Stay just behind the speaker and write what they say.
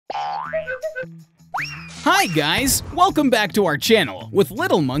Hi guys, welcome back to our channel with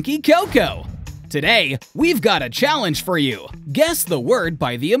Little Monkey Coco. Today, we've got a challenge for you. Guess the word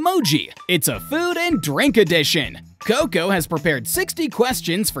by the emoji. It's a food and drink edition. Coco has prepared 60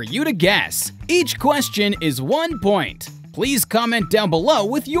 questions for you to guess. Each question is 1 point. Please comment down below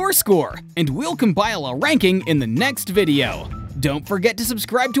with your score, and we'll compile a ranking in the next video. Don't forget to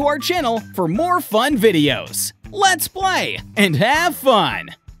subscribe to our channel for more fun videos. Let's play and have fun!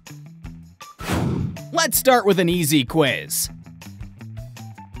 Let's start with an easy quiz.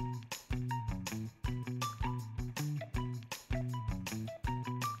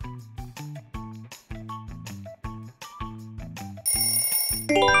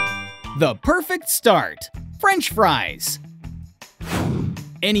 The perfect start. French fries.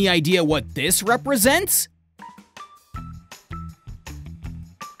 Any idea what this represents?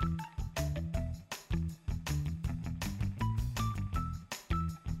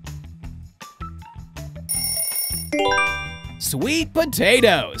 Sweet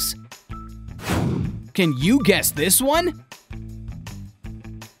potatoes. Can you guess this one?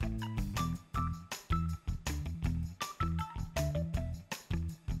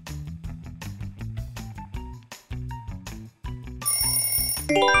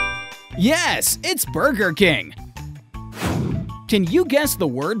 Yes, it's Burger King. Can you guess the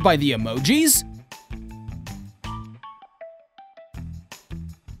word by the emojis?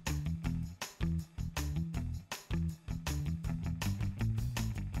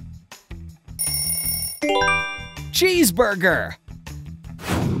 Cheeseburger.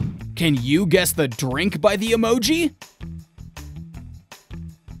 Can you guess the drink by the emoji?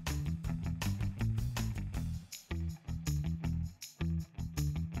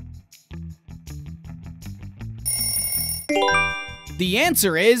 The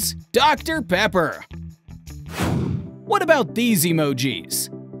answer is Dr. Pepper. What about these emojis?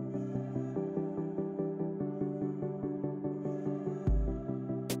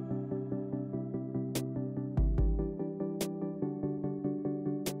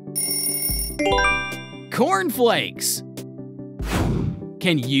 Cornflakes.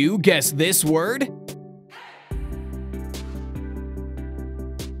 Can you guess this word?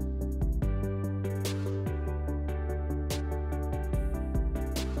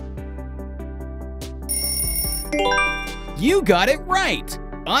 You got it right!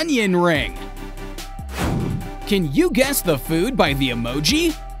 Onion ring. Can you guess the food by the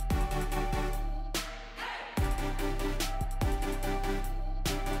emoji?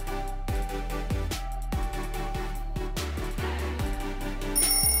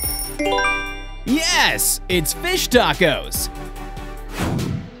 Yes, it's fish tacos.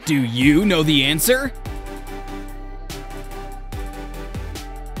 Do you know the answer?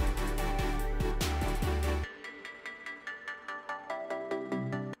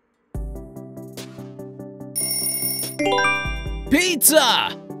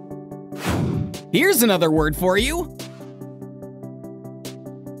 Pizza! Here's another word for you.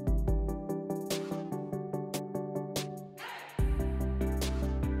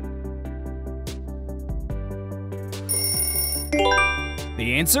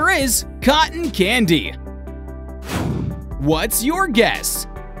 The answer is cotton candy. What's your guess?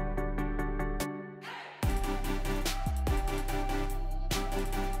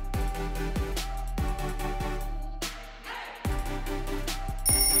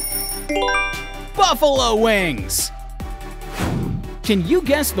 Buffalo wings. Can you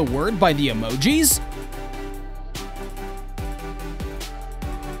guess the word by the emojis?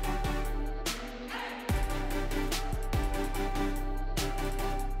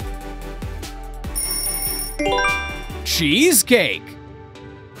 Cheesecake.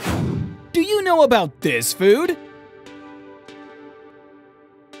 Do you know about this food?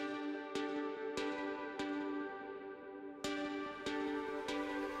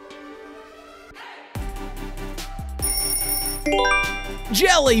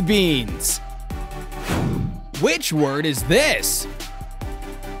 Jelly beans. Which word is this?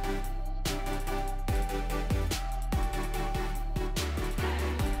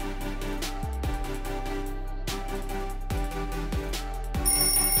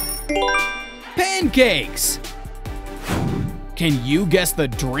 Pancakes. Can you guess the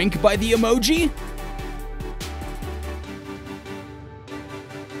drink by the emoji?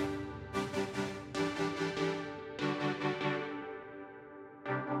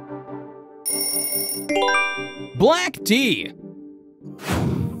 Black tea.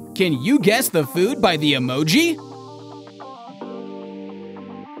 Can you guess the food by the emoji?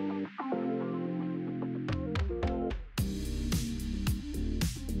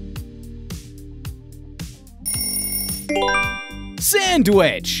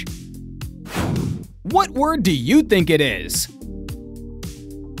 Sandwich. What word do you think it is?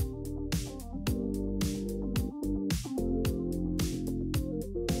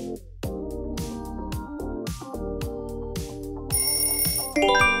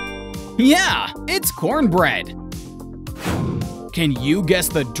 Yeah, it's cornbread. Can you guess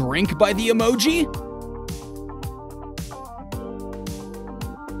the drink by the emoji?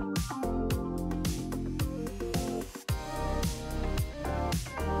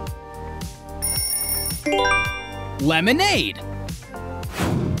 Lemonade.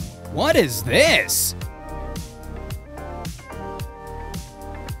 What is this?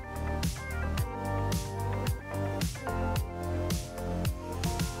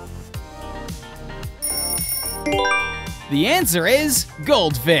 The answer is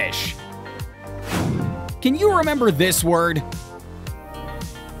goldfish. Can you remember this word?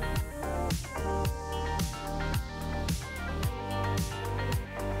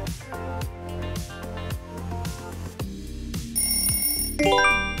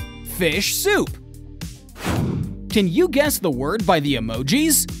 Fish soup. Can you guess the word by the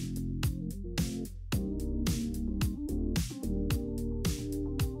emojis?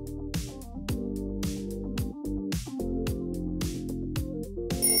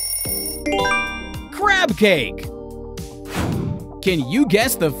 Crab cake. Can you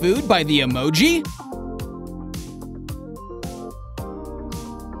guess the food by the emoji?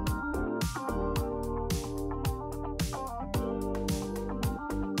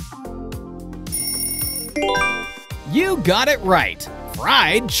 You got it right!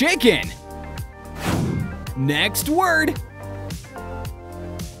 Fried chicken! Next word!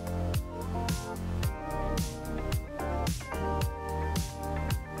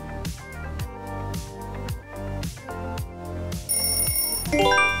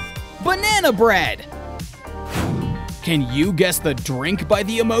 Banana bread! Can you guess the drink by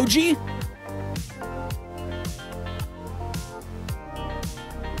the emoji?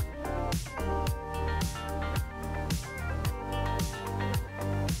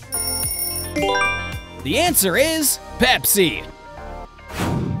 The answer is Pepsi.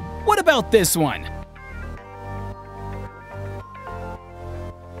 What about this one?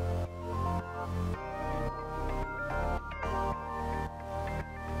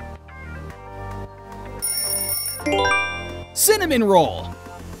 Cinnamon roll.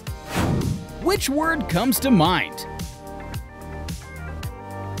 Which word comes to mind?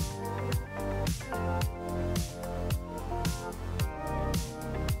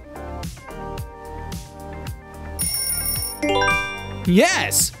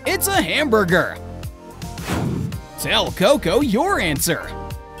 Yes, it's a hamburger. Tell Coco your answer.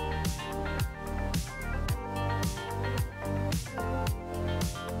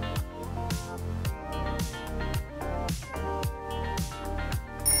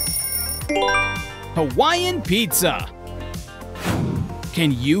 Hawaiian pizza.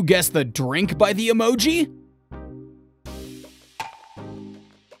 Can you guess the drink by the emoji?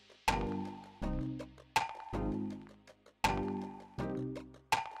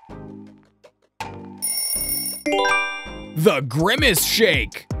 The grimace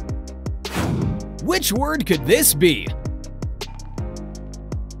shake. Which word could this be?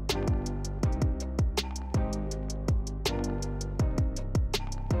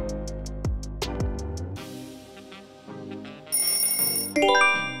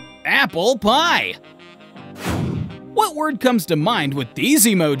 Apple pie. What word comes to mind with these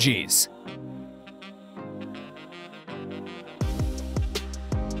emojis?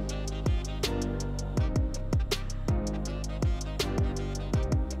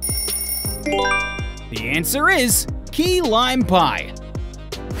 The answer is key lime pie.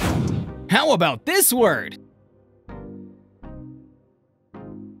 How about this word?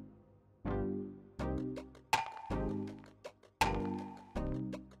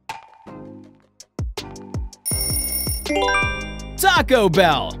 Taco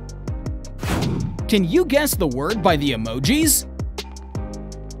Bell. Can you guess the word by the emojis?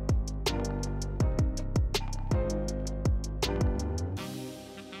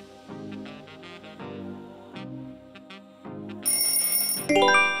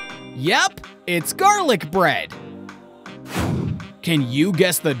 Yep, it's garlic bread. Can you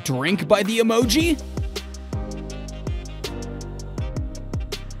guess the drink by the emoji?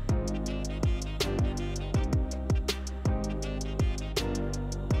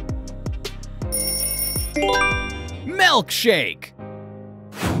 Milkshake.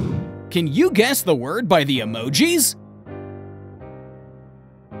 Can you guess the word by the emojis?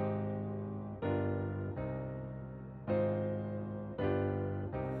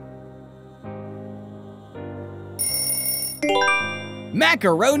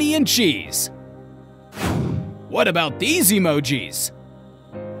 Macaroni and cheese. What about these emojis?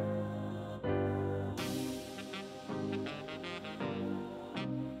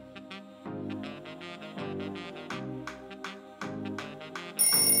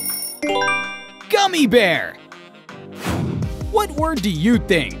 Gummy bear! What word do you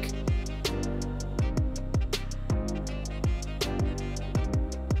think?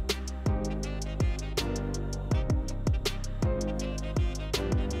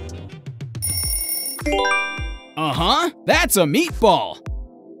 Uh-huh, that's a meatball!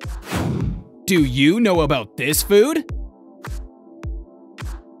 Do you know about this food?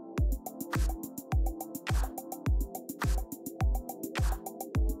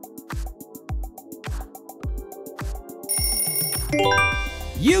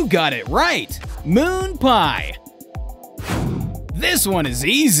 You got it right! Moon pie! This one is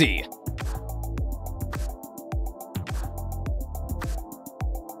easy!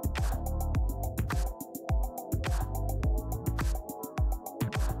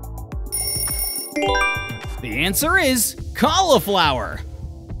 The answer is cauliflower!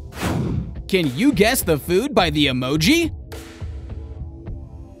 Can you guess the food by the emoji?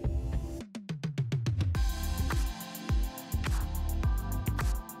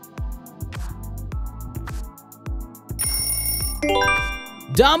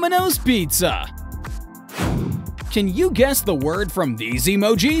 Domino's pizza! Can you guess the word from these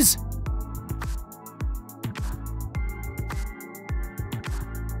emojis?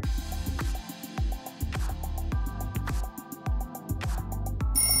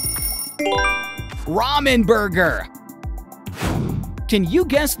 Ramen burger! Can you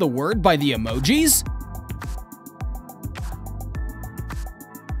guess the word by the emojis?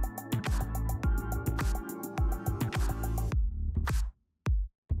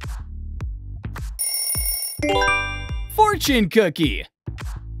 Fortune cookie!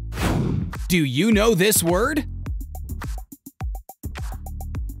 Do you know this word?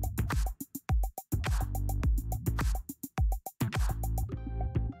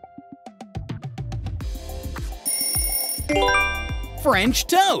 French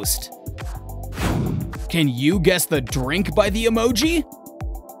toast! Can you guess the drink by the emoji?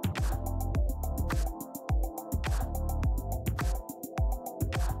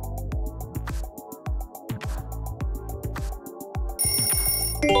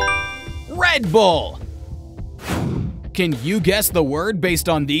 Red Bull! Can you guess the word based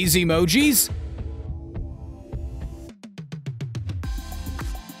on these emojis?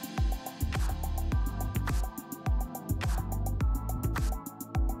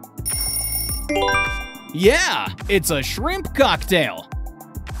 Yeah, it's a shrimp cocktail.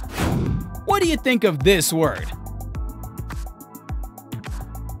 What do you think of this word?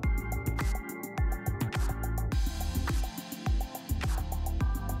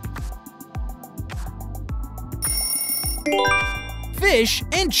 Fish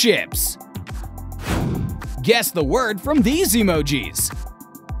and chips. Guess the word from these emojis.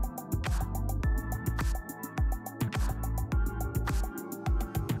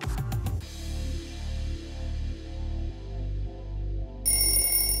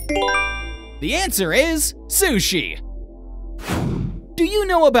 The answer is sushi. Do you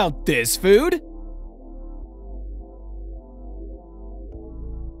know about this food?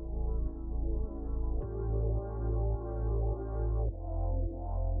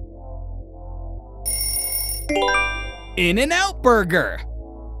 In-N-Out burger.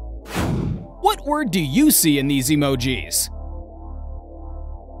 What word do you see in these emojis?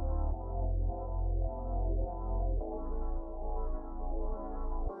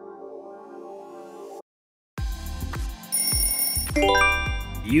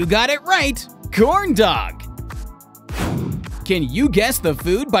 You got it right! Corn dog! Can you guess the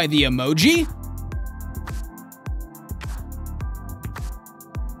food by the emoji?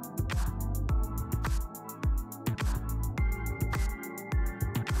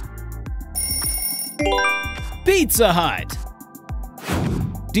 Pizza Hut!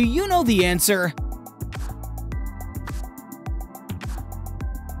 Do you know the answer?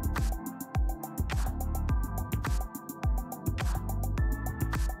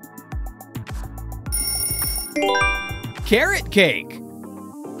 Carrot cake!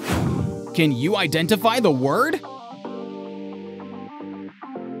 Can you identify the word?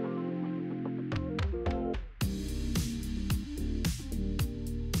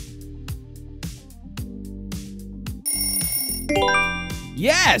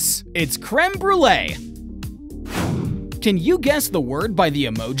 Yes, it's creme brulee! Can you guess the word by the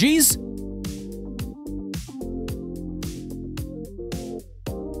emojis?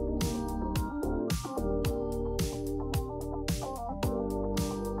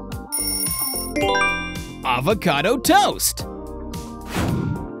 avocado toast.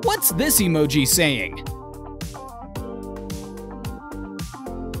 What's this emoji saying?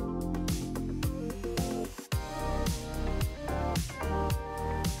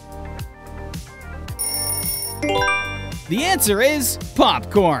 The answer is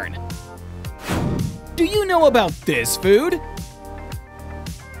popcorn. Do you know about this food?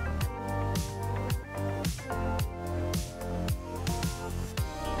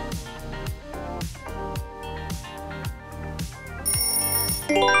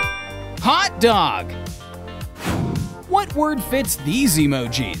 Hot dog. What word fits these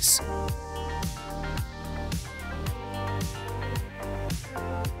emojis?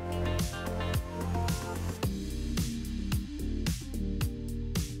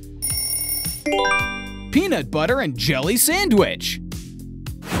 Peanut butter and jelly sandwich.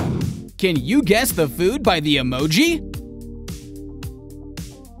 Can you guess the food by the emoji?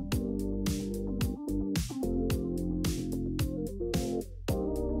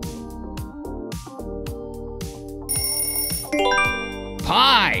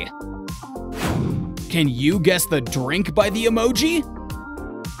 Pie. Can you guess the drink by the emoji?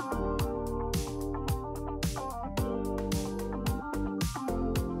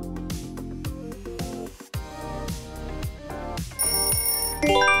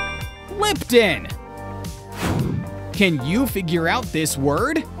 Lipton. Can you figure out this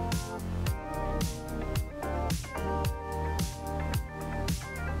word?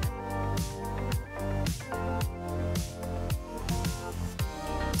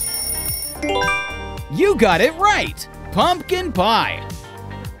 You got it right! Pumpkin pie.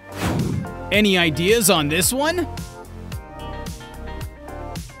 Any ideas on this one?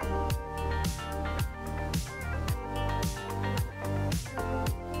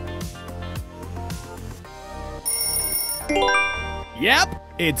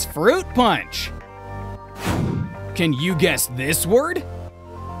 Yep, it's fruit punch. Can you guess this word?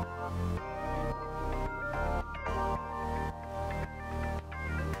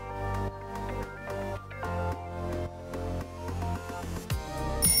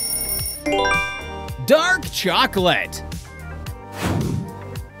 Dark chocolate.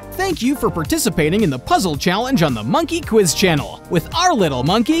 Thank you for participating in the puzzle challenge on the Monkey Quiz channel with our little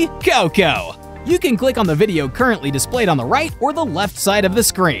monkey, Koko. You can click on the video currently displayed on the right or the left side of the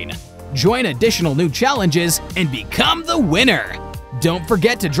screen. Join additional new challenges and become the winner! Don't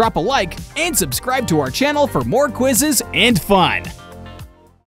forget to drop a like and subscribe to our channel for more quizzes and fun!